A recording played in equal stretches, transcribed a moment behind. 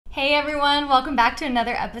Hey everyone, welcome back to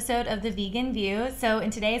another episode of The Vegan View. So in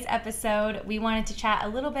today's episode, we wanted to chat a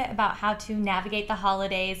little bit about how to navigate the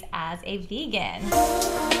holidays as a vegan.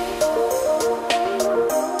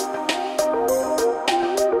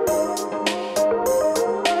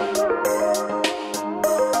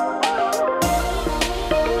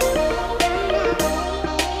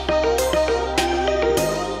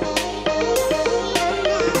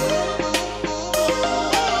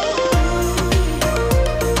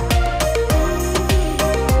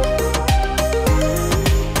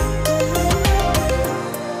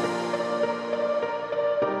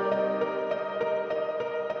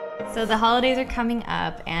 So the holidays are coming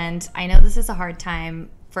up, and I know this is a hard time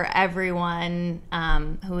for everyone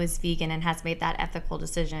who is vegan and has made that ethical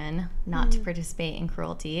decision not to participate in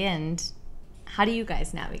cruelty. And how do you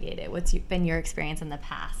guys navigate it? What's been your experience in the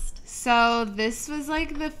past? So this was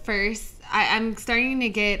like the first, I'm starting to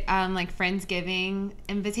get like Friendsgiving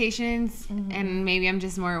invitations, and maybe I'm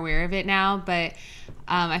just more aware of it now, but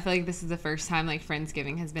I feel like this is the first time like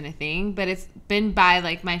Friendsgiving has been a thing, but it's been by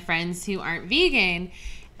like my friends who aren't vegan.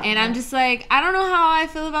 And I'm just like, I don't know how I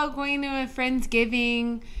feel about going to a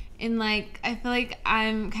Friendsgiving, and like I feel like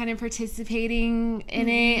I'm kind of participating in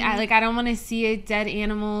it. I don't want to see dead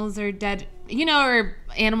animals or dead, or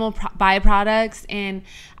animal byproducts. And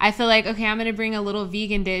I feel like, okay, I'm gonna bring a little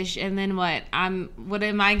vegan dish, and then what am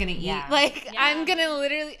I gonna eat? I'm gonna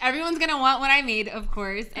literally, everyone's gonna want what I made, of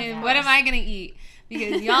course. And what am I gonna eat?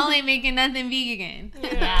 Because y'all ain't making nothing vegan.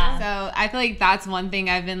 Yeah. So I feel like that's one thing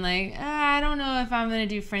I've been like, I don't know if I'm going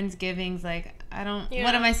to do Friendsgivings. Like, I don't,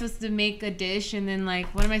 what am I supposed to make a dish and then like,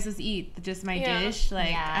 what am I supposed to eat? Just my dish?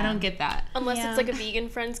 Like, I don't get that. Unless it's like a vegan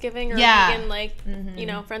Friendsgiving or a vegan like,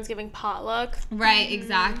 Friendsgiving potluck. Right,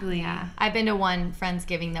 exactly. Yeah. I've been to one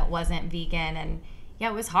Friendsgiving that wasn't vegan, and yeah,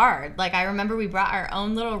 it was hard. Like, I remember we brought our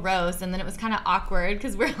own little roast, and then it was kind of awkward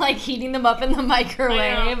because we're like heating them up in the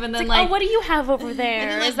microwave, and then like, oh, what do you have over there?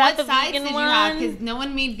 And then, is that what the sides vegan did one? you have? Because no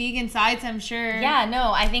one made vegan sides, I'm sure. Yeah,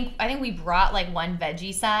 no, I think we brought like one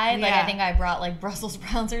veggie side. Like, I think I brought like Brussels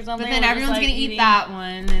sprouts or something. But then everyone's gonna eat that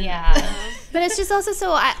one. But it's just also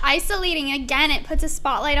so isolating. Again, it puts a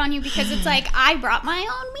spotlight on you because it's like, I brought my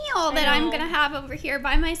own meal that I'm gonna have over here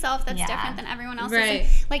by myself. That's different than everyone else's. Right. And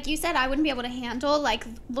like you said, I wouldn't be able to handle like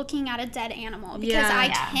looking at a dead animal because I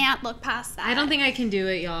can't look past that. I don't think I can do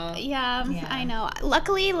it, y'all. Yeah, I know.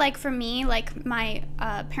 Luckily, like for me, like my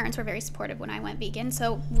parents were very supportive when I went vegan,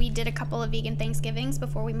 so we did a couple of vegan Thanksgivings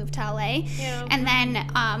before we moved to LA. Yeah. And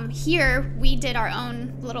then here we did our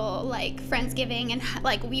own little like Friendsgiving, and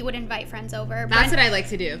like we would invite friends over. That's what I like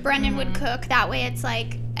to do. Brendan would cook. That way it's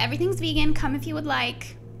like, everything's vegan. Come if you would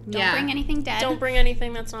like. Don't bring anything dead. Don't bring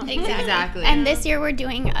anything that's not vegan. Exactly. And this year we're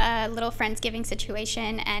doing a little Friendsgiving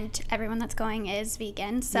situation, and everyone that's going is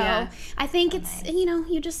vegan. So I think it's,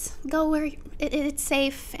 you just go where it's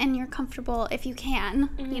safe and you're comfortable if you can,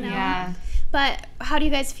 Yeah. But how do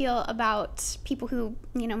you guys feel about people who,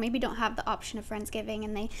 maybe don't have the option of Friendsgiving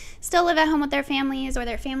and they still live at home with their families, or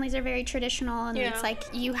their families are very traditional, and it's like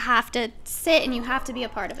you have to sit and you have to be a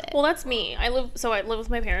part of it? Well, that's me. I live with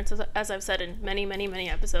my parents, as I've said in many, many, many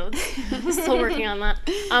episodes. Still working on that.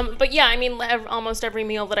 But yeah, I mean, almost every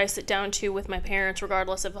meal that I sit down to with my parents,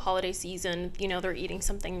 regardless of the holiday season, they're eating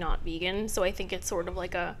something not vegan. So I think it's sort of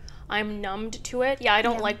like I'm numbed to it. Yeah, I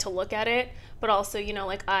don't like to look at it, but also,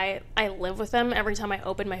 like I live with them. Every time I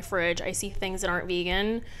open my fridge, I see things that aren't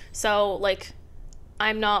vegan. So like,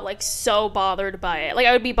 I'm not like so bothered by it. Like,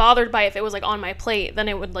 I would be bothered by it if it was like on my plate, then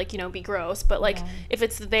it would like, be gross. But like, if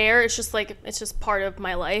it's there, it's just like, it's just part of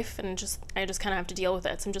my life, and I just kind of have to deal with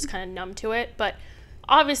it. So I'm just kind of numb to it. But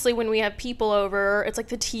obviously when we have people over, it's like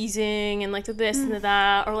the teasing and like the this and the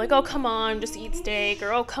that, or like, oh, come on, just eat steak,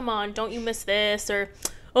 or oh, come on, don't you miss this, or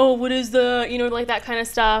oh, what is the, like that kind of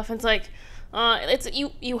stuff. And it's like, it's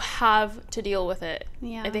you have to deal with it.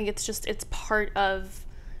 I think it's part of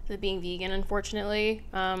the being vegan, unfortunately.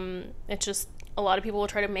 It's just, a lot of people will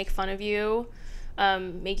try to make fun of you,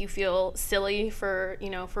 make you feel silly for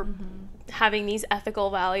having these ethical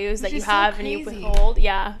values that you have and you withhold.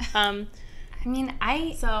 I mean,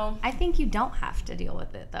 I think you don't have to deal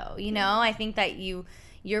with it, though. I think that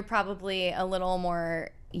you're probably a little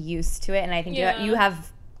more used to it, and I think you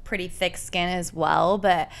have pretty thick skin as well.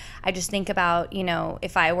 But I just think about,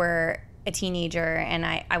 if I were a teenager, and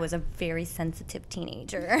I was a very sensitive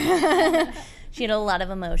teenager. She had a lot of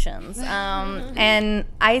emotions. And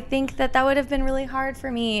I think that would have been really hard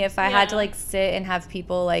for me if I had to like sit and have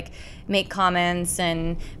people like make comments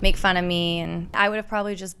and make fun of me, and I would have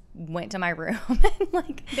probably just went to my room and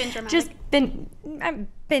like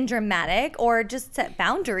been dramatic or just set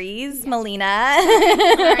boundaries, Melina.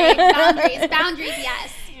 Sorry, boundaries,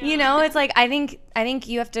 yes. You know, it's like I think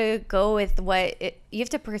you have to go with you have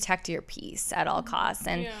to protect your peace at all costs.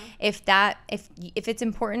 And if it's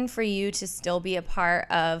important for you to still be a part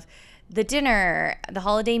of the dinner, the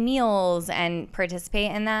holiday meals, and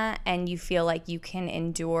participate in that, and you feel like you can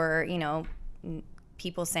endure, you know,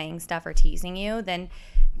 people saying stuff or teasing you, then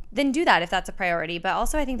do that if that's a priority. But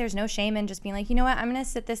also I think there's no shame in just being like, you know what, I'm going to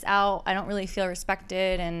sit this out. I don't really feel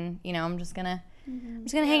respected, and, you know, I'm just going to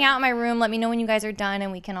hang out in my room. Let me know when you guys are done,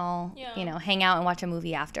 and we can all, you know, hang out and watch a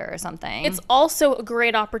movie after or something. It's also a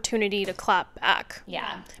great opportunity to clap back.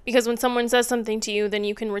 Yeah. Because when someone says something to you, then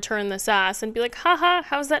you can return the sass and be like, haha,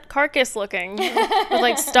 how's that carcass looking? With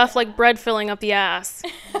like stuff like bread filling up the ass.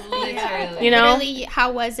 Literally. You know? Literally,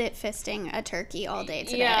 how was it fisting a turkey all day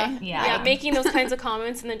today? Yeah. Making those kinds of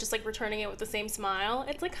comments and then just like returning it with the same smile.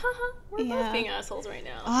 It's like, haha, we're both being assholes right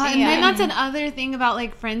now. And then that's another thing about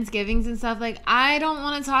like Friendsgivings and stuff. Like, I don't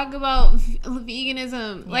want to talk about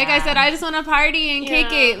veganism. Like I said, I just want to party and kick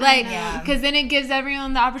it. Like, because then it gives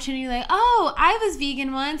everyone the opportunity, like, oh, I was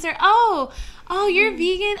vegan once, or oh, you're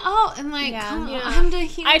vegan? Oh, and like, come on, I'm the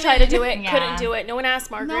human. I tried to do it, couldn't do it. No one asked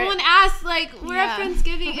Margaret. No one asked. Like, we're at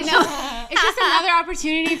Friendsgiving. It's just another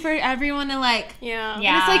opportunity for everyone to like. And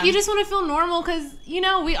it's like you just want to feel normal because you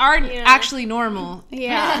know we are actually normal.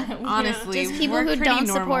 Honestly, just people who don't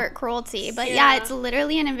support cruelty. But it's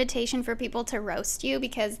literally an invitation for people to roast you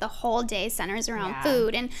because the whole day centers around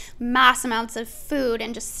food and mass amounts of food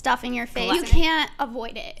and just stuff in your face. You can't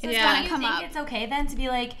avoid it. It's gonna come up. It's okay then to be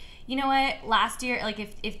like, you know what, last year, like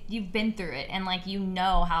if you've been through it and like you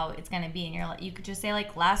know how it's gonna be, and you're like, you could just say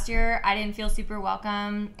like, last year I didn't feel super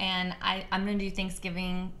welcome, and I'm gonna do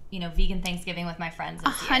Thanksgiving, you know, vegan Thanksgiving with my friends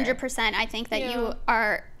this year. 100%. I think that you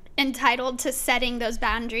are entitled to setting those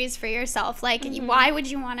boundaries for yourself. Like, why would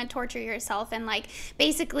you want to torture yourself and like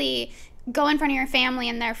basically go in front of your family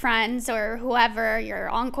and their friends or whoever, your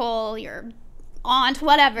uncle, your aunt,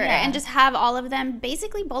 whatever, and just have all of them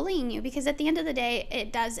basically bullying you? Because at the end of the day,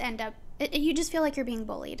 it does end up, you just feel like you're being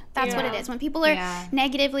bullied. That's what it is. When people are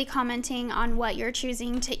negatively commenting on what you're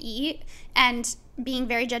choosing to eat and being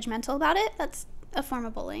very judgmental about it, that's a form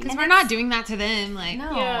of bullying. Because we're not doing that to them. Like,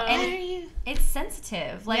 no. And it's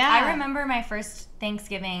sensitive. Like, I remember my first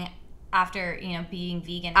Thanksgiving after, you know, being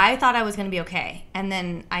vegan. I thought I was going to be okay. And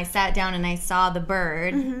then I sat down and I saw the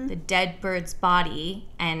bird, the dead bird's body,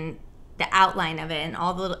 and the outline of it, and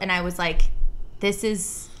all the little, and I was like, this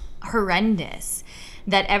is horrendous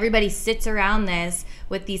that everybody sits around this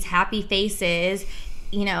with these happy faces,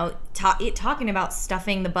 you know, talking about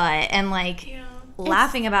stuffing the butt and like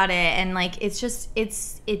laughing about it, and like it's just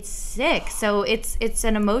it's sick. So it's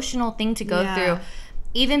an emotional thing to go through.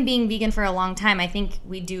 Even being vegan for a long time, I think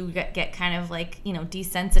we do get kind of like, you know,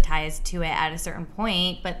 desensitized to it at a certain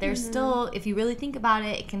point, but there's still, if you really think about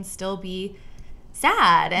it, it can still be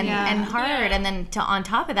sad and hard, and then on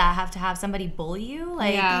top of that have to have somebody bully you,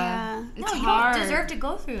 like it's you hard. don't deserve to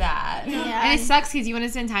go through that. And it sucks because you want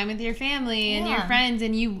to spend time with your family and your friends,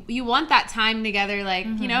 and you want that time together, like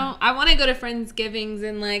you know, I want to go to Friendsgivings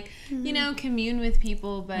and like you know, commune with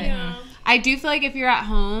people, but I do feel like if you're at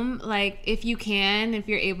home, like if you're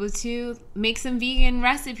able to make some vegan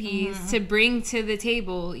recipes to bring to the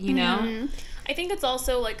table, you know. I think it's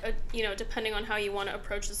also like you know, depending on how you want to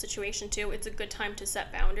approach the situation too, it's a good time to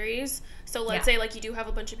set boundaries. So let's say like you do have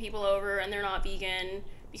a bunch of people over and they're not vegan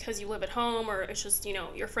because you live at home, or it's just, you know,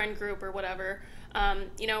 your friend group or whatever.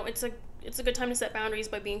 You know, it's a good time to set boundaries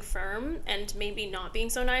by being firm and maybe not being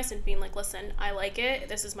so nice and being like, listen, I like it.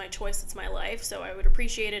 This is my choice. It's my life. So I would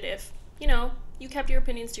appreciate it if, you know, you kept your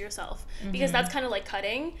opinions to yourself, because that's kind of like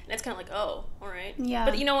cutting, and it's kind of like, oh, all right.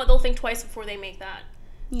 But you know what? They'll think twice before they make that.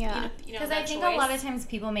 Because I think a lot of times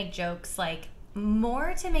people make jokes like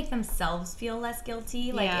more to make themselves feel less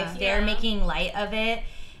guilty. Like if they're making light of it,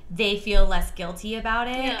 they feel less guilty about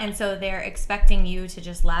it, and so they're expecting you to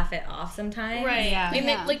just laugh it off sometimes. Right.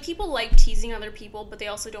 And like people like teasing other people, but they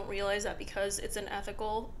also don't realize that because it's an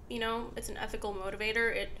ethical, you know, it's an ethical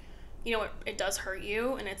motivator. You know, it does hurt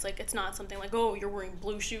you, and it's like, it's not something like, oh, you're wearing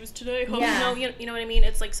blue shoes today. Oh, no, you know what I mean?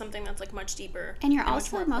 It's like something that's like much deeper. And you're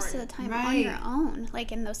also most of the time on your own,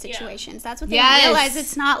 like in those situations. That's what they realize.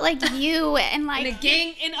 It's not like you and like and a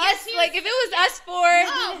gang and us. Like if it was us four,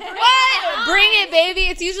 what? Bring it, baby.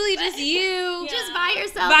 It's usually just you, just by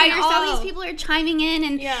yourself. All these people are chiming in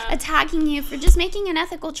and attacking you for just making an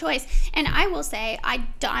ethical choice. And I will say,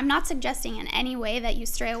 I'm not suggesting in any way that you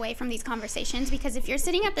stray away from these conversations, because if you're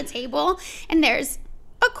sitting at the table and there's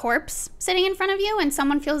a corpse sitting in front of you and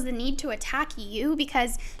someone feels the need to attack you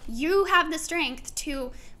because you have the strength to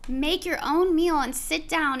make your own meal and sit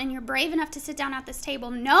down, and you're brave enough to sit down at this table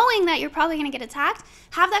knowing that you're probably going to get attacked,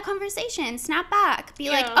 have that conversation, snap back, be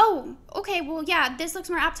like, oh, okay, well, yeah, this looks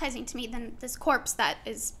more appetizing to me than this corpse that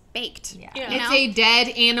is baked. Yeah. It's a dead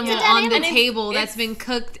animal on the table that's been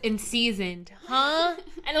cooked and seasoned. Huh?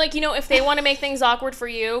 And like, you know, if they want to make things awkward for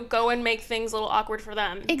you, go and make things a little awkward for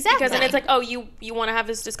them. Exactly. Because then it's like, oh, you want to have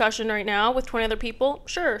this discussion right now with 20 other people?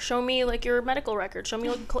 Sure. Show me like your medical record. Show me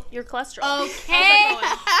like, your cholesterol. Okay.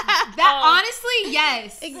 That honestly,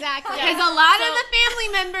 yes. Exactly. Because a lot of the family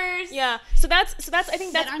members. Yeah. So that's I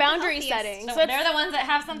think that's boundary setting. So they're the ones that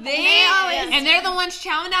have something. And they're the ones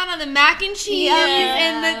chowing down on the mac and cheese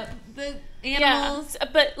and the animals. Yeah.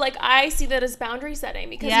 But like I see that as boundary setting,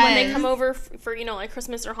 because when they come over for you know, like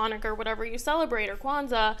Christmas or Hanukkah or whatever you celebrate, or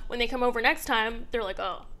Kwanzaa, when they come over next time, they're like,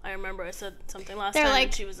 oh, I remember I said something last time. Like,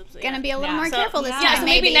 and she was upset. Gonna be a little more careful this time. Yeah,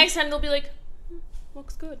 maybe next time they'll be like,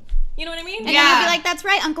 looks good. You know what I mean? And then they'll be like, that's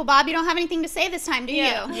right, Uncle Bob, you don't have anything to say this time, do you?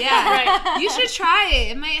 Yeah. Right. You should try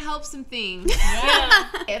it. It might help some things. Yeah.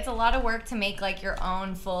 It's a lot of work to make like your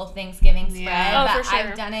own full Thanksgiving spread. Oh, but for sure.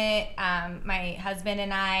 I've done it. My husband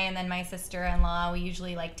and I, and then my sister-in-law, we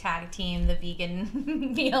usually like tag team the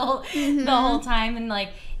vegan meal the whole time. And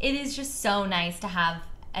like, it is just so nice to have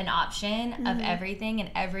an option of everything, and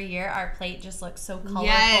every year our plate just looks so colorful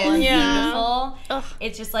and beautiful.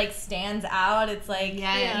 It just like stands out. It's like, you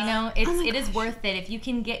know, it is worth it if you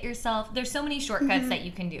can get yourself. There's so many shortcuts that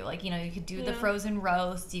you can do. Like, you know, you could do the frozen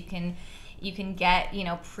roast. You can get, you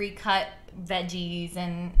know, pre-cut veggies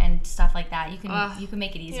and stuff like that. You can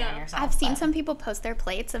make it easy on yourself. I've seen some people post their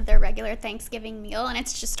plates of their regular Thanksgiving meal, and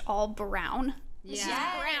it's just all brown. It's just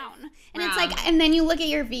brown. And it's like, and then you look at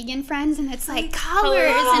your vegan friends and it's like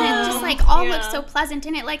colors and it just like all looks so pleasant,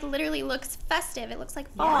 and it like literally looks festive. It looks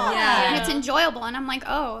like fall and it's enjoyable. And I'm like,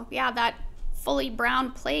 oh yeah, that fully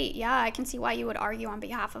brown plate. Yeah, I can see why you would argue on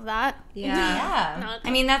behalf of that. Yeah.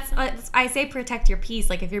 I mean, that's I say protect your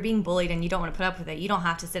peace. Like if you're being bullied and you don't want to put up with it, you don't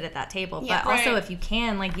have to sit at that table. But also if you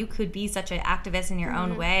can, like you could be such an activist in your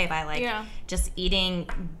own way by like just eating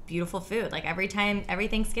beautiful food. Like every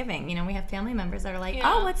Thanksgiving, you know, we have family members that are like,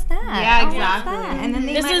 oh, what's that? Yeah, exactly. What's that? And then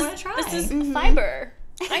they might want to try. This is fiber.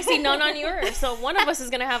 I see none on yours, so one of us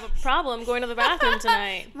is going to have a problem going to the bathroom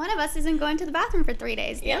tonight. One of us isn't going to the bathroom for 3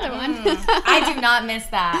 days. The other one. I do not miss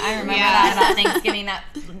that. I remember that about Thanksgiving, that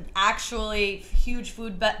actually huge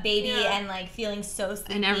food baby and like feeling so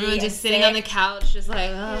sleepy. And everyone just sitting on the couch just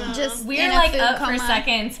like, just we're like up for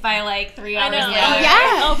seconds by like 3 hours later.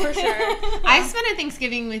 Oh, for sure. I spent a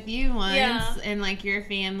Thanksgiving with you once and like your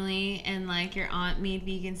family, and like your aunt made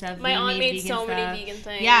vegan stuff. My aunt made so many vegan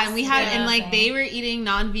things. Yeah, and we had and like they were eating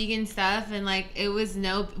non-vegan stuff, and like it was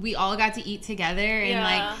we all got to eat together, and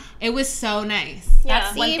like it was so nice.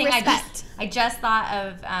 That's one thing I just thought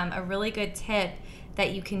of. A really good tip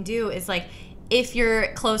that you can do is like, if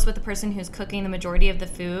you're close with the person who's cooking the majority of the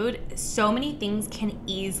food, so many things can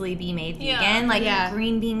easily be made vegan. Like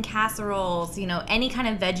green bean casseroles, you know, any kind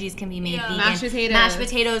of veggies can be made vegan. Mashed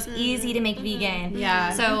potatoes, easy to make vegan.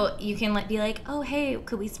 Yeah. So you can be like, oh, hey,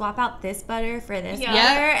 could we swap out this butter for this butter?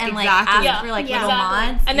 And like ask for like little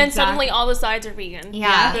mods. And then suddenly all the sides are vegan.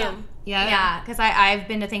 Boom. Yeah, because I've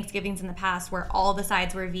been to Thanksgivings in the past where all the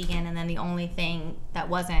sides were vegan, and then the only thing that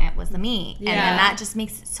wasn't was the meat, and then that just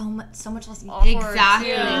makes it so much less awkward.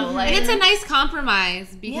 Exactly, and it's a nice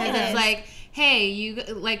compromise because it's like, hey, you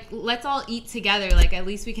like, let's all eat together. Like at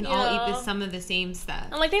least we can all eat some of the same stuff.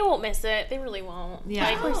 And like they won't miss it. They really won't.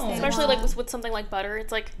 Yeah, like, especially like with something like butter.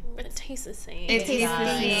 It's like, but it tastes the same. It tastes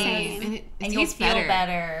the same, and you'll feel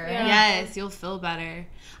better. Yes, you'll feel better.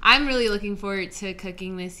 I'm really looking forward to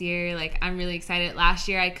cooking this year. Like, I'm really excited. Last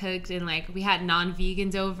year I cooked and, like, we had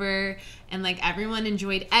non-vegans over and, like, everyone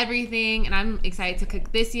enjoyed everything. And I'm excited to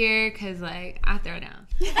cook this year because, like, I throw down.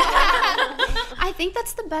 I think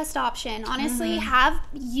that's the best option. Honestly, have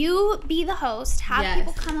you be the host. Have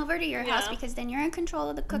people come over to your house because then you're in control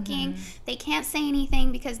of the cooking. They can't say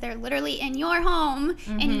anything because they're literally in your home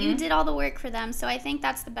and you did all the work for them. So I think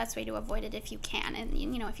that's the best way to avoid it if you can. And,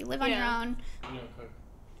 you know, if you live on your own. I'm gonna cook.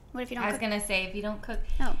 What if you don't cook? cook? I was going to say, if you don't cook.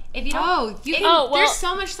 Oh. If you don't. There's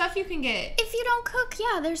so much stuff you can get. If you don't cook,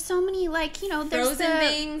 there's so many, like, you know, there's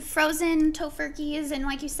frozen tofurkeys, and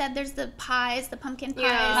like you said, there's the pies, the pumpkin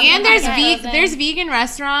pies. And there's vegan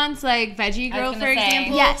restaurants, like Veggie Grill, for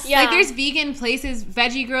example. Yes. Like, there's vegan places,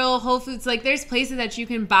 Veggie Grill, Whole Foods. Like, there's places that you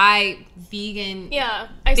can buy vegan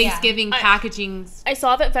Thanksgiving packagings. I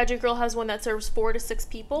saw that Veggie Grill has one that serves 4 to 6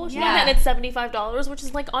 people. And it's $75, which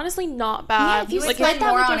is, like, honestly not bad. Yeah, if you like, split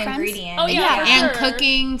that with your friends. ingredient. Oh, yeah. And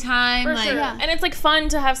cooking time. For like, sure. Yeah. And it's like fun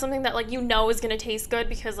to have something that like you know is gonna taste good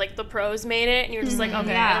because like the pros made it, and you're just like,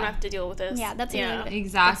 okay, I don't have to deal with this. Yeah, that's a really good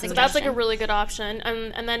exactly. So that's like a really good option.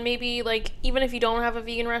 And then maybe like even if you don't have a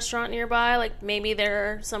vegan restaurant nearby, like maybe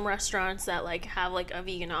there are some restaurants that like have like a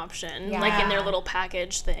vegan option, like in their little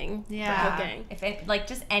package thing for cooking. If it like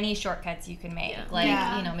just any shortcuts you can make, like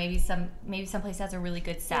you know, maybe some place has a really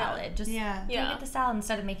good salad. Just go get the salad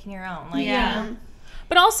instead of making your own. Like, you know?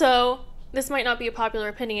 But also, this might not be a popular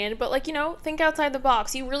opinion, but like, you know, think outside the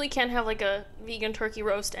box. You really can have like a vegan turkey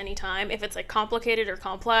roast anytime. If it's like complicated or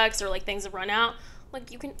complex or like things have run out, like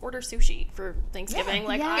you can order sushi for Thanksgiving.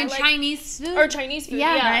 Like I like Chinese food. or Chinese food.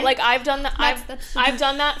 Yeah, right? like I've done that. That's I've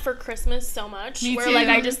done that for Christmas so much. Me where too. like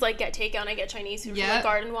I just like get takeout and I get Chinese food from like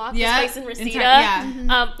Garden Walk, this place in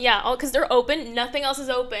Reseda. All because they're open. Nothing else is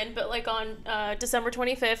open, but like on December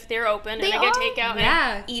 25th they're open, and I get takeout and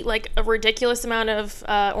I eat like a ridiculous amount of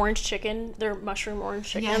orange chicken. Their mushroom orange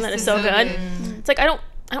chicken that is so good. It's like I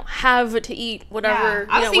don't have to eat whatever.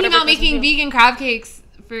 I was thinking about making vegan crab cakes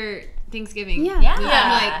for Thanksgiving. Yeah.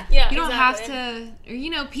 You don't have to, or you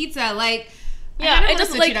know, pizza. Like, it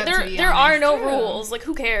just like there are no rules. Like,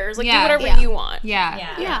 who cares? Like, do whatever you want.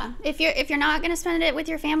 Yeah. If you're not gonna spend it with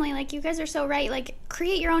your family, like you guys are so right. Like,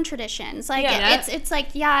 create your own traditions. Like, it's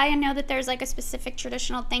like I know that there's like a specific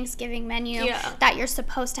traditional Thanksgiving menu that you're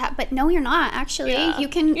supposed to have, but no, you're not. Actually, you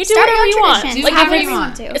can do start whatever your you own want. traditions. Like, However you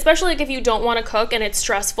want to. Especially like if you don't want to cook and it's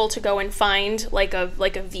stressful to go and find like a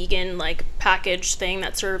vegan like package thing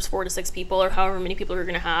that serves 4 to 6 people or however many people you're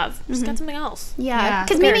gonna have. Just get something else. Yeah,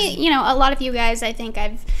 because maybe, you know, a lot of you guys, I think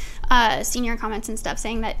I've seen your comments and stuff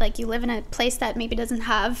saying that like you live in a place that maybe doesn't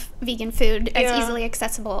have vegan food as easily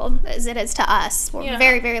accessible as it is to us. We're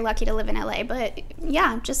very, very lucky to live in LA, but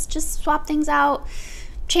just swap things out.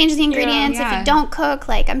 Change the ingredients. If you don't cook,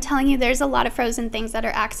 like I'm telling you, there's a lot of frozen things that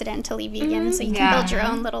are accidentally vegan, so you can build your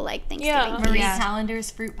own little like Thanksgiving. Marie Callender's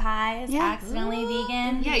fruit pies, accidentally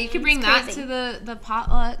vegan. Yeah, you could bring that to the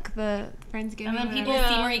potluck, the Friendsgiving. And then people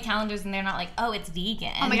see Marie Callender's and they're not like, oh, it's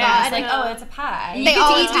vegan. Oh my God. It's like, oh, it's a pie. They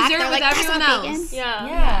all eat dessert they're with like, everyone else.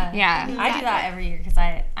 Yeah. I do that every year because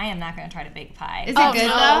I am not going to try to bake pie. Is it good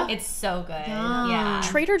though? It's so good. Yeah.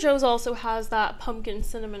 Trader Joe's also has that pumpkin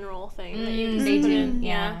cinnamon roll thing that you just put in.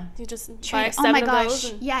 Yeah. You just buy 7 of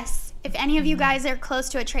those. Yes. If any of you guys are close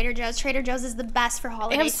to a Trader Joe's is the best for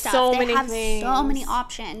holiday stuff. So they many have things. so many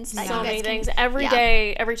options. That So many things. Every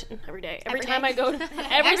day. Every time I go to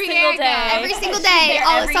every single day. Every single day,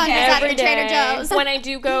 Alessandra's at the Trader Joe's. When I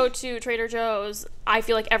do go to Trader Joe's, I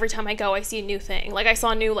feel like every time I go, I see a new thing. Like I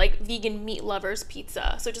saw a new like vegan meat lovers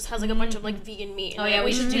pizza. So it just has like a bunch of like vegan meat. Oh yeah,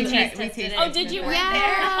 we should do that. Oh, did you?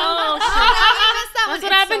 Yeah. Oh, shit. That's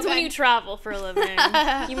what happens when you travel for a living.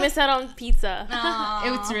 You miss out on pizza.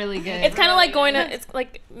 It's really good. It's kind of like going to, it's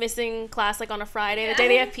like missing class like on a Friday, the day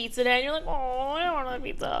they have pizza day, and you're like, oh, I don't want to have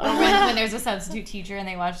pizza. When there's a substitute teacher and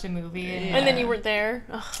they watched a movie. And then you weren't there.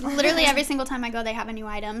 Literally every single time I go, they have a new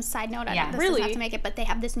item. Side note, this doesn't have to make it, but they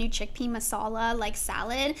have this new chickpea masala like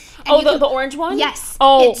salad. And the orange one? Yes.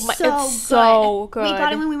 Oh, it's so good. We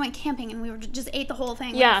got it when we went camping, and we just ate the whole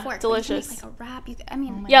thing with a fork. Delicious. Like a wrap. Like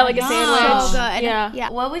a sandwich. So good. Yeah.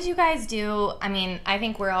 What would you guys do? I mean, I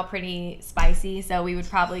think we're all pretty spicy, so we would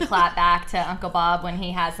probably clap back to Uncle Bob when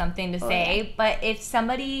he has something to say. Yeah. But if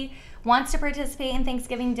somebody wants to participate in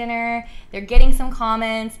Thanksgiving dinner, they're getting some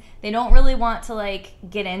comments, they don't really want to like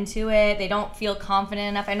get into it, they don't feel confident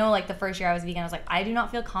enough. I know like the first year I was vegan, I was like, I do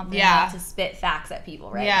not feel confident enough to spit facts at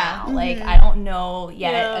people now. Like I don't know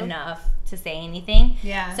yet enough to say anything.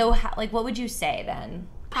 So like what would you say then?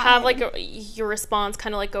 Have like your response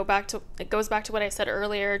kind of like it goes back to what I said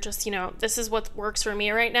earlier. Just, you know, this is what works for me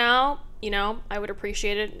right now. You know, I would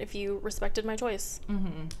appreciate it if you respected my choice.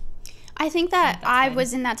 I think that I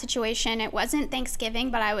was in that situation. It wasn't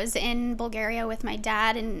Thanksgiving, but I was in Bulgaria with my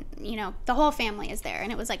dad, and you know the whole family is there,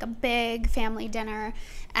 and it was like a big family dinner,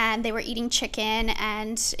 and they were eating chicken,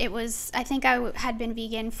 and it was, I think I had been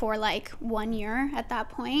vegan for like 1 year at that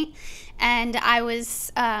point, and I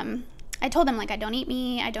was I told them like I don't eat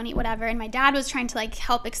meat, I don't eat whatever, and my dad was trying to like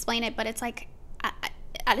help explain it, but it's like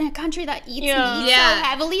in a country that eats meat so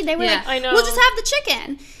heavily, they were like, we'll just have the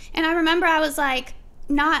chicken, and I remember I was like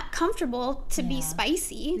not comfortable to be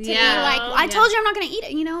spicy, to be like, I told you I'm not going to eat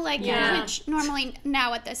it, you know, like, which normally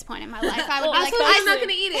now at this point in my life, I would be like, I'm not going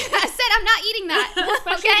to eat it. I said I'm not eating that.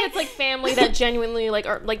 Especially if it's like family that genuinely like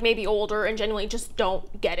are like maybe older and genuinely just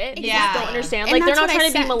don't get it. They just don't understand. And like they're not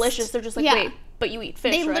trying to be malicious. They're just like, wait, but you eat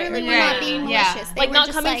fish, they right? literally were not being malicious. They like were not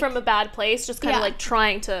just coming from a bad place, just kind of like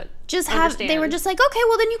trying to just have, they were just like, okay,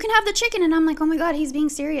 well then you can have the chicken. And I'm like, oh my God, he's being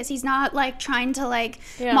serious. He's not like trying to like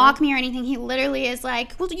mock me or anything. He literally is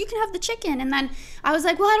like, well, you can have the chicken. And then I was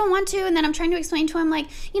like, well, I don't want to. And then I'm trying to explain to him like,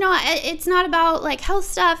 you know, it's not about like health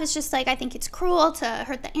stuff. It's just like, I think it's cruel to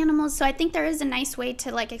hurt the animals. So I think there is a nice way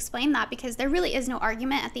to like explain that, because there really is no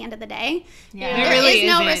argument at the end of the day. Yeah. There really is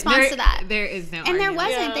no response to that. There is no and argument. there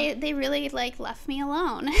wasn't. Yeah. They really like left me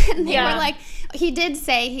alone. And they were like, he did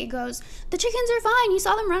say, he goes, the chickens are fine. You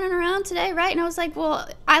saw them running around today, right? And I was like, well,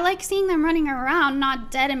 I like seeing them running around,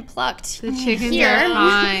 not dead and plucked. The chickens are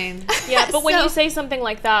fine. Yeah, but when you say something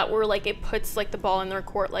like that, where like it puts like the ball in their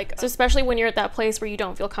court, like so especially when you're at that place where you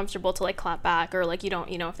don't feel comfortable to like clap back, or like you don't,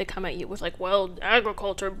 you know, if they come at you with like, well,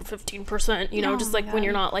 agriculture 15%, you know, just like when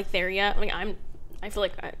you're not like there yet. I mean, I feel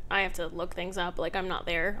like I have to look things up. Like I'm not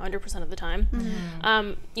there 100% of the time.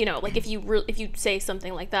 You know, like if you say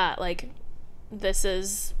something like that, like this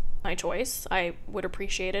is my choice, I would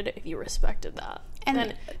appreciate it if you respected that. And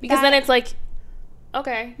then, because then it's like,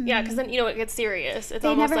 okay, yeah, because then, you know, it gets serious. It's they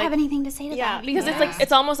almost never like, have anything to say to that. Yeah, because it's like,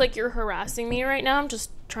 it's almost like you're harassing me right now. I'm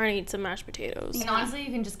just trying to eat some mashed potatoes. And honestly, you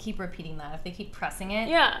can just keep repeating that. If they keep pressing it,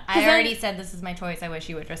 yeah, I already said this is my choice. I wish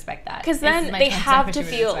you would respect that. Because then they have to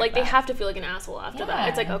feel like they have to feel like an asshole after that.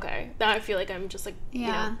 It's like, okay, now I feel like I'm just like you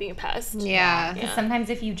know, being a pest. Yeah. Because sometimes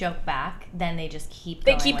if you joke back, then they just keep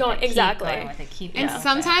going. They keep going. Exactly. And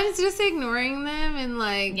sometimes just ignoring them and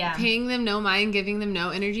like paying them no mind, giving them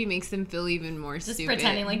no energy makes them feel even more stupid. Just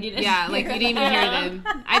pretending like you didn't. Yeah, like you didn't even hear them.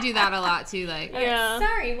 I do that a lot too. Like,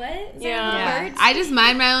 sorry, what? Yeah. I just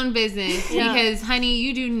mind my own business because, honey,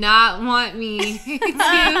 you do not want me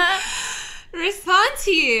to respond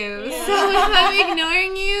to you. Yeah. So if I'm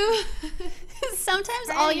ignoring you, sometimes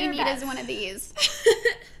all you need is one of these.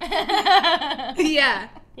 Yeah.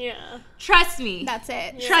 Trust me. That's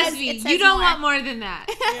it. Yeah. Trust me. You don't want more than that,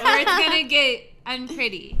 or it's gonna get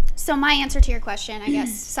unpretty. So my answer to your question, I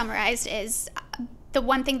guess, summarized, is the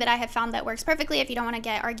one thing that I have found that works perfectly if you don't want to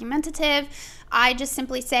get argumentative. I just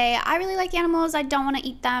simply say, I really like animals. I don't want to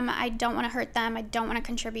eat them. I don't want to hurt them. I don't want to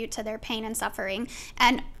contribute to their pain and suffering.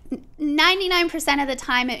 And 99% of the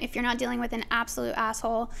time, if you're not dealing with an absolute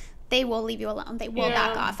asshole, they will leave you alone. They will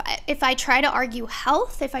back off. If I try to argue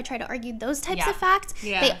health, if I try to argue those types of facts,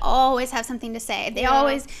 they always have something to say. They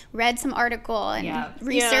always read some article and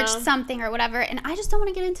researched something or whatever, and I just don't want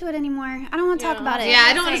to get into it anymore. I don't want to talk about it. Yeah,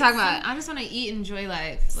 I don't want to talk about it. I just want to eat and enjoy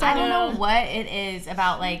life. So I don't know what it is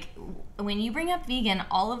about, like, when you bring up vegan,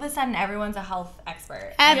 all of a sudden everyone's a health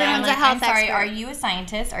expert. Everyone's a health expert. I'm sorry, are you a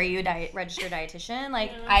scientist? Are you a registered dietitian?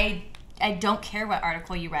 Like, I don't care what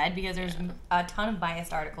article you read, because there's a ton of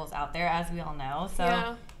biased articles out there, as we all know.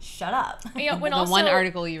 So shut up. Yeah, when the one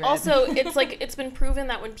article you read. Also, it's like, it's been proven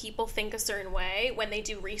that when people think a certain way, when they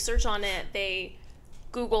do research on it, they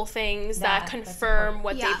Google things that confirm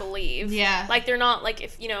what they believe. Yeah. Like, they're not, like,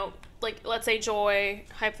 if, you know, like, let's say Joy,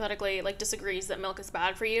 hypothetically, like, disagrees that milk is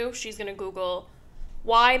bad for you, she's going to Google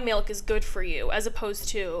why milk is good for you, as opposed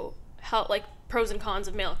to how, like, pros and cons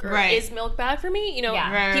of milk, or is milk bad for me? You know,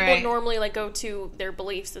 people normally like go to their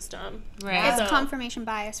belief system. Right. It's confirmation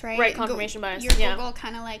bias, right? Right, confirmation bias. Your Google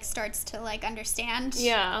kind of like starts to like understand.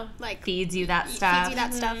 Yeah. Like feeds you that stuff.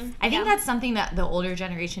 I think that's something that the older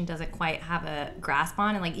generation doesn't quite have a grasp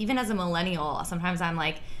on, and like even as a millennial, sometimes I'm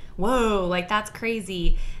like, whoa, like that's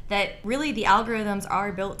crazy. That really the algorithms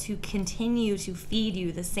are built to continue to feed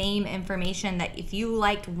you the same information, that if you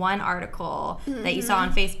liked one article that you saw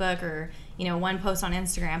on Facebook, or you know, one post on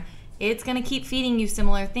Instagram, it's going to keep feeding you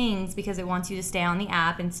similar things because it wants you to stay on the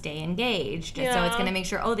app and stay engaged. And so it's going to make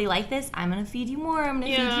sure, oh, they like this, I'm going to feed you more, I'm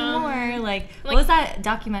going to feed you more. Like, what was that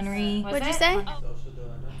documentary? What'd you say?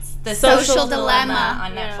 The Social Dilemma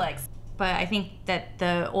on Netflix. But I think that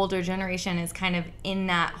the older generation is kind of in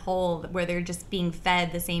that hole where they're just being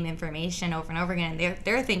fed the same information over and over again.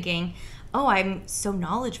 They're thinking, oh, I'm so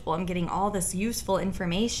knowledgeable, I'm getting all this useful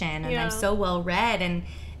information, and I'm so well read. And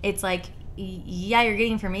it's like, yeah, you're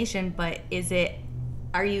getting information, but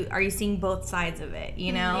are you seeing both sides of it,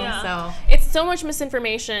 you know? So it's so much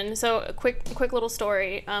misinformation. So a quick little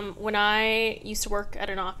story. When I used to work at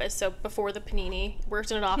an office, so before the panini, worked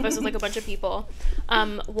in an office with like a bunch of people.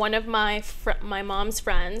 One of my mom's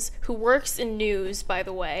friends, who works in news, by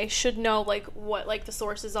the way, should know like what like the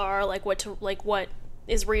sources are, like what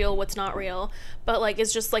is real, what's not real, but like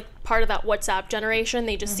it's just like part of that WhatsApp generation.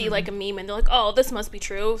 They just see like a meme and they're like, oh, this must be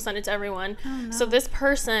true, send it to everyone. So this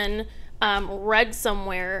person read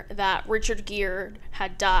somewhere that Richard Gere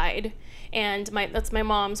had died. And that's one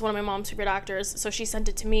of my mom's favorite actors. So she sent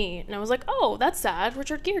it to me, and I was like, oh, that's sad.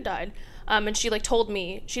 Richard Gere died. And she like told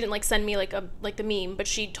me, she didn't like send me like the meme, but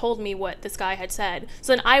she told me what this guy had said.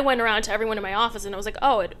 So then I went around to everyone in my office, and I was like,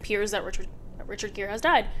 oh, it appears that Richard Gere has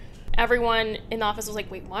died. Everyone in the office was like,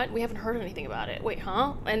 wait, what? We haven't heard anything about it. Wait,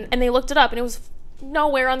 huh? And they looked it up, and it was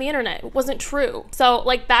nowhere on the internet. It wasn't true. So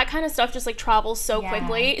like that kind of stuff just like travels so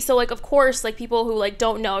quickly. So like of course like people who like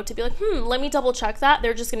don't know to be like, let me double check that.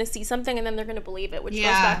 They're just gonna see something and then they're gonna believe it, which goes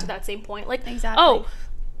back to that same point. Like, oh,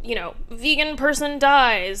 you know, vegan person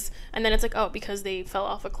dies, and then it's like, oh, because they fell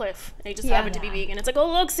off a cliff and they just happened to be vegan. It's like,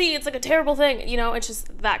 oh, look, see, it's like a terrible thing. You know, it's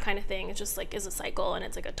just that kind of thing. It's just like is a cycle, and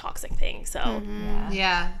it's like a toxic thing. So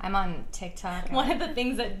I'm on TikTok. One of the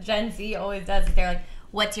things that Gen Z always does is they're like,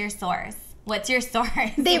 what's your source? What's your source?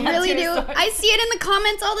 They really do. Source? I see it in the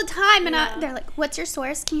comments all the time, and they're like, "What's your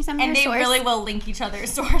source? Can you send me your source?" And they really will link each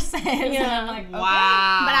other's sources. And I'm like, okay.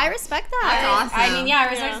 Wow. But I respect that. That's awesome. I mean, I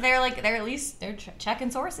respect they're at least checking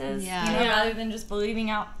sources. You know, rather than just believing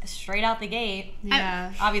out straight out the gate.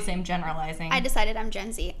 Obviously, I'm generalizing. I decided I'm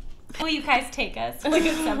Gen Z. Will you guys take us? Will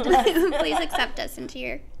you accept us? Please accept us into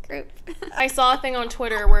your group. I saw a thing on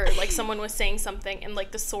Twitter where like someone was saying something and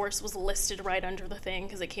like the source was listed right under the thing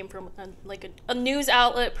because it came from a news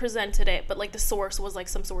outlet presented it, but like the source was like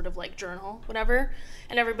some sort of like journal, whatever.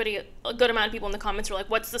 And a good amount of people in the comments were like,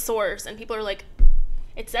 "What's the source?" And people are like,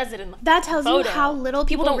 "It says it in the That tells photo." you how little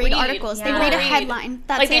people don't read articles. They read a headline.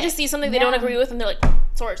 That's they just see something they don't agree with and they're like,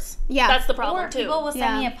 source. Yeah. That's the problem too. People will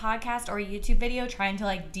send me a podcast or a YouTube video trying to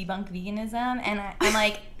like debunk veganism, and I'm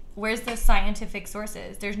like, where's the scientific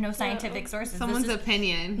sources? There's no scientific sources. Someone's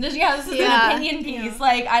opinion. This is an opinion piece.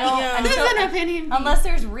 Like, I don't... This is an opinion piece. Unless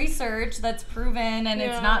there's research that's proven and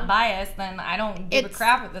it's not biased, then I don't give a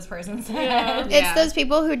crap what this person said. It's those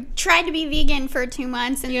people who tried to be vegan for 2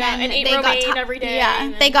 months and then and ate they romaine got every day.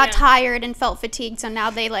 Yeah, they got tired and felt fatigued, so now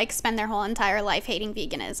they like spend their whole entire life hating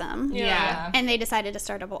veganism. Yeah. And they decided to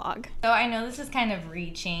start a blog. So I know this is kind of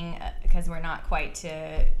reaching because we're not quite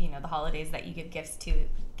to, the holidays that you give gifts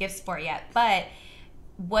for yet, but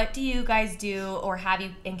what do you guys do, or have you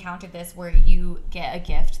encountered this where you get a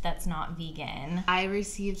gift that's not vegan? I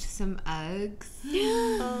received some Uggs.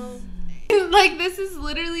 Like, this is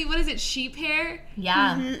literally, what is it, sheep hair?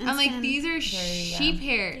 Yeah. I'm like, these are sheep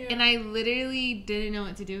hair, and I literally didn't know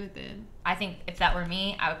what to do with it. I think if that were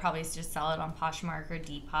me, I would probably just sell it on Poshmark or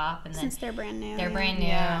Depop. And then since they're brand new. They're brand new.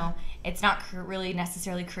 Yeah. It's not really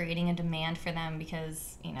necessarily creating a demand for them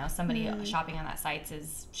because, somebody shopping on that site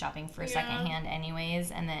is shopping for secondhand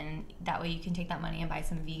anyways. And then that way you can take that money and buy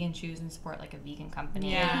some vegan shoes and support like a vegan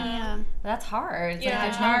company. Yeah. But that's hard. It's like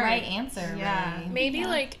there's no right answer, really. Maybe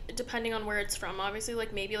like, depending on where it's from, obviously,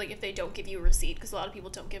 like maybe like if they don't give you a receipt, because a lot of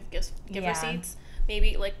people don't give receipts,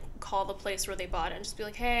 maybe like call the place where they bought it and just be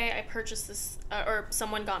like, hey, I purchased this, or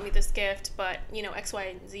someone got me this gift, but X, Y,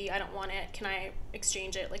 and Z, I don't want it. Can I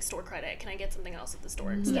exchange it, like store credit? Can I get something else at the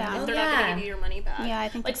store instead? If they're not gonna give you your money back. Yeah, I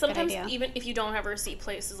think like that's sometimes a good idea. even if you don't have a receipt,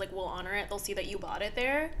 places like will honor it. They'll see that you bought it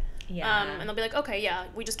there. Yeah. And they'll be like, okay,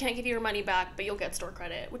 we just can't give you your money back, but you'll get store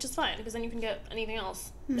credit, which is fine because then you can get anything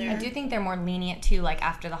else there. I do think they're more lenient too, like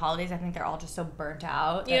after the holidays. I think they're all just so burnt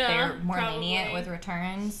out that they're more lenient with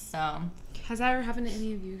returns. So has that ever happened to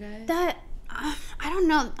any of you guys? That I don't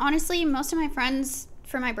know. Honestly, most of my friends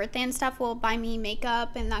for my birthday and stuff will buy me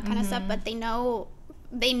makeup and that kind of stuff, but they know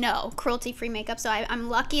cruelty-free makeup, so I'm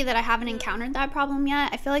lucky that I haven't encountered that problem yet.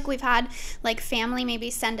 I feel like we've had like family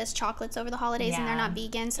maybe send us chocolates over the holidays and they're not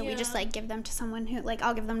vegan, so we just like give them to someone who like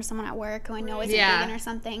I'll give them to someone at work who I know isn't vegan or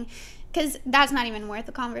something, because that's not even worth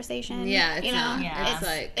the conversation. It's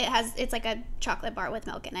like a chocolate bar with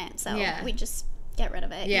milk in it, so we just get rid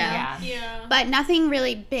of it. But nothing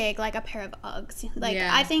really big like a pair of Uggs. Like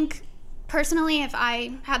I think personally, if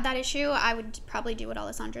I had that issue, I would probably do what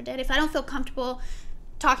Alessandra did. If I don't feel comfortable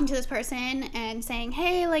talking to this person and saying,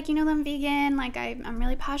 hey, like, I'm vegan, like, I'm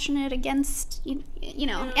really passionate against,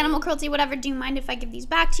 animal cruelty, whatever, do you mind if I give these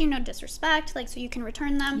back to you? No disrespect, like, so you can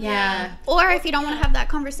return them. Yeah. Or if you don't want to have that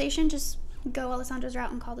conversation, just go Alessandra's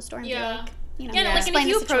route and call the store and be like, like, and if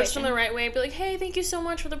you approach them the right way, be like, hey, thank you so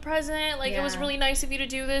much for the present, like, it was really nice of you to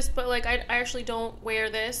do this, but, like, I actually don't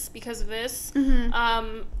wear this because of this.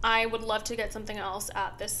 I would love to get something else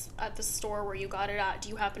at the store where you got it at. Do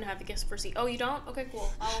you happen to have the gift receipt? Oh, you don't? Okay,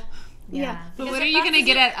 cool. But what are you going to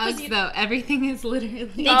get at Uggs, though? Everything is literally...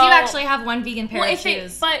 They do actually have one vegan pair of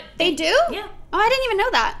shoes. But they do? Yeah. Oh, I didn't even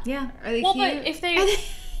know that. Yeah. Are they cute? But if they...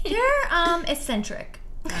 They're eccentric.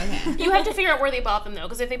 Okay. You have to figure out where they bought them, though,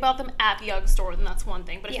 because if they bought them at the Ugg store, then that's one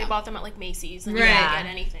thing. But if they bought them at, like, Macy's, then you can't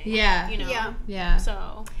get anything. Yeah. Yeah. Yeah.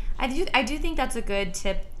 So... I do think that's a good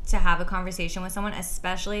tip to have a conversation with someone,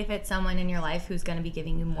 especially if it's someone in your life who's going to be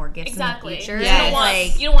giving you more gifts in the future. Yeah.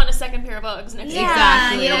 You don't want a second pair of Uggs next year.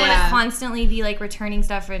 Exactly. You don't want to constantly be like returning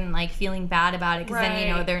stuff and like feeling bad about it, because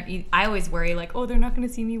then I always worry like, oh, they're not going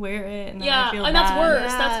to see me wear it, and then I feel bad. That's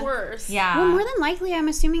worse. That's worse. Yeah. Well, more than likely, I'm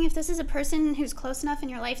assuming if this is a person who's close enough in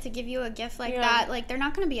your life to give you a gift like that, like they're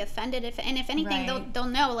not going to be offended. If anything, they'll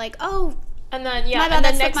know like, oh, and then my bad,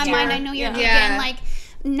 that slipped my mind. I know you're vegan.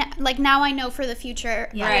 Like now I know for the future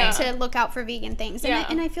to look out for vegan things,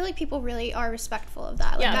 and I feel like people really are respectful of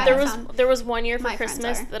that. Like, there was one year for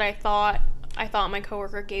Christmas that I thought my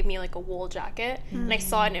coworker gave me like a wool jacket, and I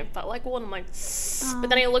saw it and it felt like wool, and I'm like, but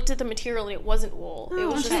then I looked at the material and it wasn't wool. It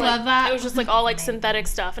was just it was just like all like synthetic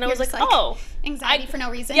stuff, and I was like, oh, anxiety for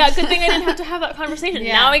no reason. Yeah, good thing I didn't have to have that conversation.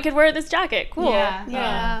 Now I could wear this jacket. Cool.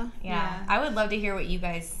 Yeah. I would love to hear what you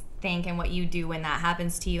guys think and what you do when that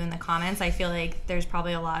happens to you in the comments. I feel like there's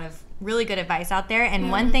probably a lot of really good advice out there,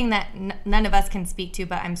 and one thing that none of us can speak to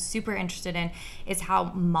but I'm super interested in is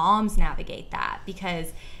how moms navigate that,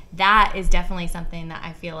 because that is definitely something that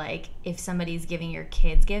I feel like if somebody's giving your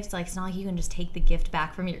kids gifts, like it's not like you can just take the gift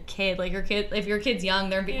back from your kid. Like if your kid's young,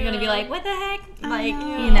 they're going to be like, what the heck? Like,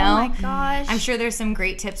 you know. Oh my gosh. I'm sure there's some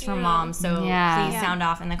great tips from moms, so please sound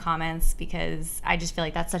off in the comments, because I just feel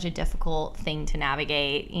like that's such a difficult thing to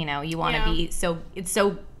navigate. You know, you want to be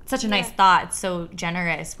such a nice thought. It's so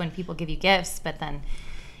generous when people give you gifts, but then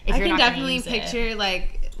if you're not going to use it. I can definitely picture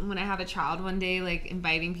like when I have a child one day, like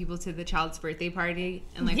inviting people to the child's birthday party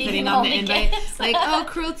and like putting on the invite, like, oh,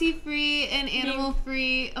 cruelty free and animal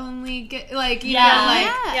free only, like, you know,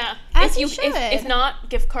 like, as you should. If not,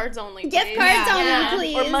 gift cards only, please. Gift cards only,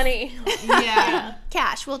 please. Or money.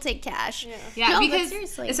 Cash, we'll take cash. No,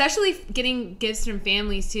 because especially getting gifts from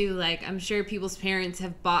families too, like I'm sure people's parents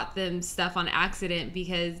have bought them stuff on accident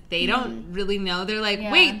because they don't really know. They're like,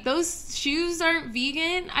 wait, those shoes aren't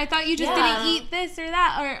vegan? I thought you just didn't eat this or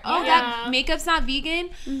that, or that makeup's not vegan.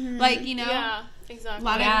 Like, you know. Yeah, exactly. A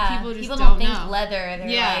lot of people just don't think know. leather. They're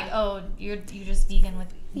like, oh, you're just vegan with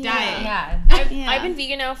diet. I've been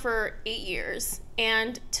vegan now for 8 years,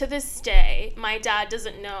 and to this day my dad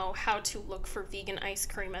doesn't know how to look for vegan ice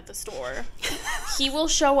cream at the store. He will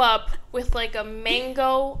show up with like a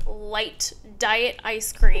mango light diet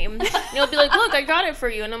ice cream, and he'll be like, look, I got it for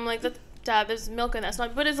you, and I'm like, Dad, there's milk in that. So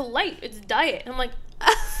but it's light, it's diet. And I'm like,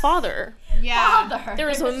 Father, there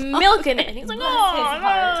is milk in it. And he's like,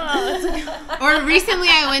 oh, Or recently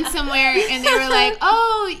I went somewhere and they were like,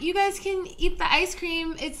 oh, you guys can eat the ice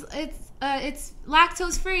cream. It's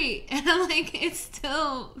lactose free, and I'm like, it's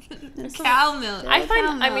still cow milk.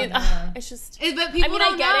 It's just. But people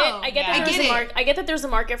don't know. I get that there's a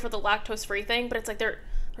market for the lactose free thing, but it's like there's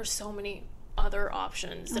so many other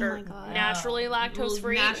options that are naturally lactose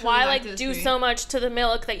free. Why like do so much to the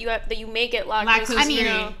milk that you make it lactose free? I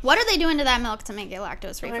mean, what are they doing to that milk to make it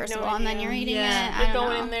lactose free first of all, and then you're eating it? They're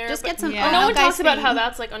going in there. Just get some. No one talks about how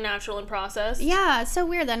that's like unnatural and processed. Yeah, it's so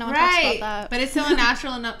weird that no one talks about that. But it's so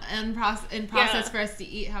unnatural and processed for us to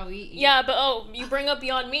eat how we eat. Yeah, but you bring up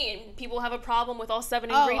Beyond Meat and people have a problem with all 7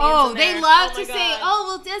 ingredients. Oh, they love to say, oh,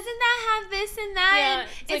 well, doesn't that have this and that?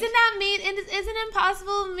 And isn't that made? And isn't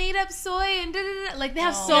Impossible made up soy and da-da-da? Like they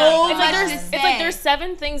have so much to say. It's like there's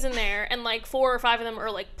 7 things in there, and like 4 or 5 of them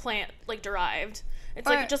are like plant derived. It's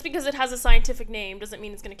like just because it has a scientific name doesn't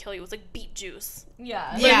mean it's gonna kill you. It's like beet juice.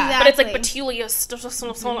 Yeah. But it's like Betelius,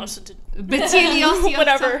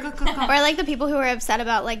 whatever. Or like the people who are upset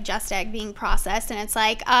about like Just Egg being processed, and it's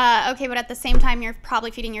like, okay, but at the same time you're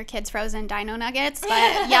probably feeding your kids frozen dino nuggets. But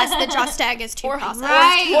yes, the Just Egg is too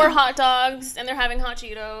processed. Or hot dogs, and they're having hot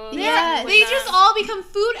Cheetos. Yeah, they just all become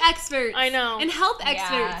food experts. I know. And health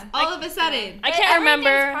experts all of a sudden. I can't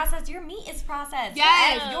remember. Processed. Your meat is processed.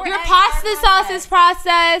 Yes. Your pasta sauce is processed.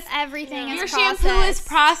 Everything is your processed. Your shampoo is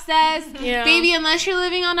processed. Baby, unless you're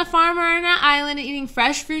living on a farm or on an island and eating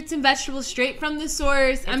fresh fruits and vegetables straight from the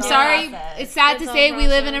source. I'm sorry. Processed. It's sad to say we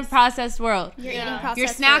live in a processed world. You're eating processed Your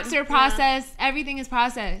snacks food. are processed. Everything is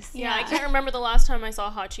processed. Yeah, I can't remember the last time I saw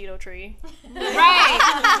a hot Cheeto tree. Right.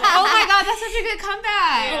 Oh my God, that's such a good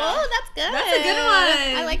comeback. Oh, that's good. That's a good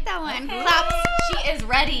one. I like that one. Okay. Claps. She is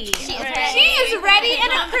ready. She is ready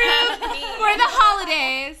and approved for the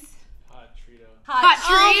holidays. Hot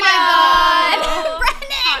Cheeto. Oh my God. Brennan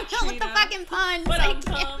with the fucking puns. Brennan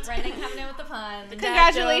coming in with the puns. Congratulations.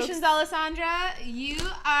 Congratulations, Alessandra. You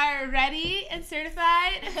are ready and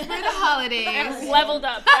certified for the holidays. Leveled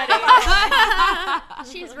up, ready.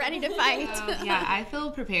 She's ready to fight. Yeah, I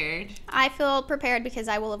feel prepared. I feel prepared because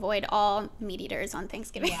I will avoid all meat eaters on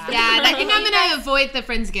Thanksgiving. Yeah, I think I'm going to avoid the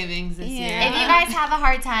Friendsgivings this year. If you guys have a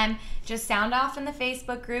hard time, just sound off in the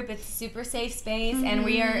Facebook group. It's a super safe space, and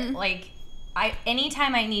we are, like...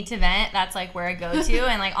 anytime I need to vent, that's like where I go to,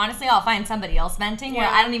 and like honestly, I'll find somebody else venting where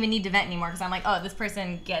I don't even need to vent anymore because I'm like, oh, this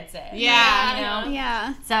person gets it. Yeah, you know?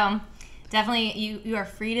 Yeah. So definitely, you are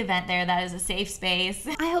free to vent there. That is a safe space.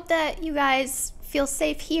 I hope that you guys feel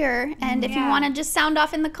safe here, and if you want to just sound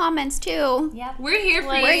off in the comments too. Yep. We're here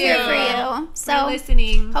for you. We're here for you. So we're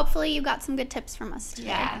listening. Hopefully you got some good tips from us today.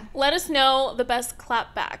 Yeah. Let us know the best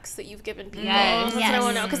clapbacks that you've given people. Yes. That's what I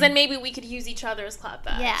want to know, because then maybe we could use each other's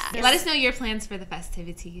clapbacks. Yeah. Let us know your plans for the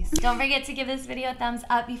festivities. Don't forget to give this video a thumbs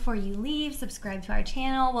up before you leave. Subscribe to our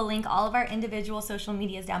channel. We'll link all of our individual social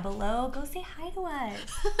medias down below. Go say hi to us.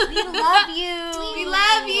 We love you. We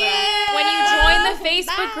love you. When you join the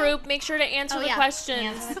Facebook group, make sure to answer the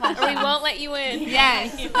questions, or we won't let you in.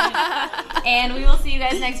 Yes. And we will see you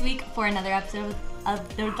guys next week for another episode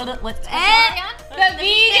of the Vegan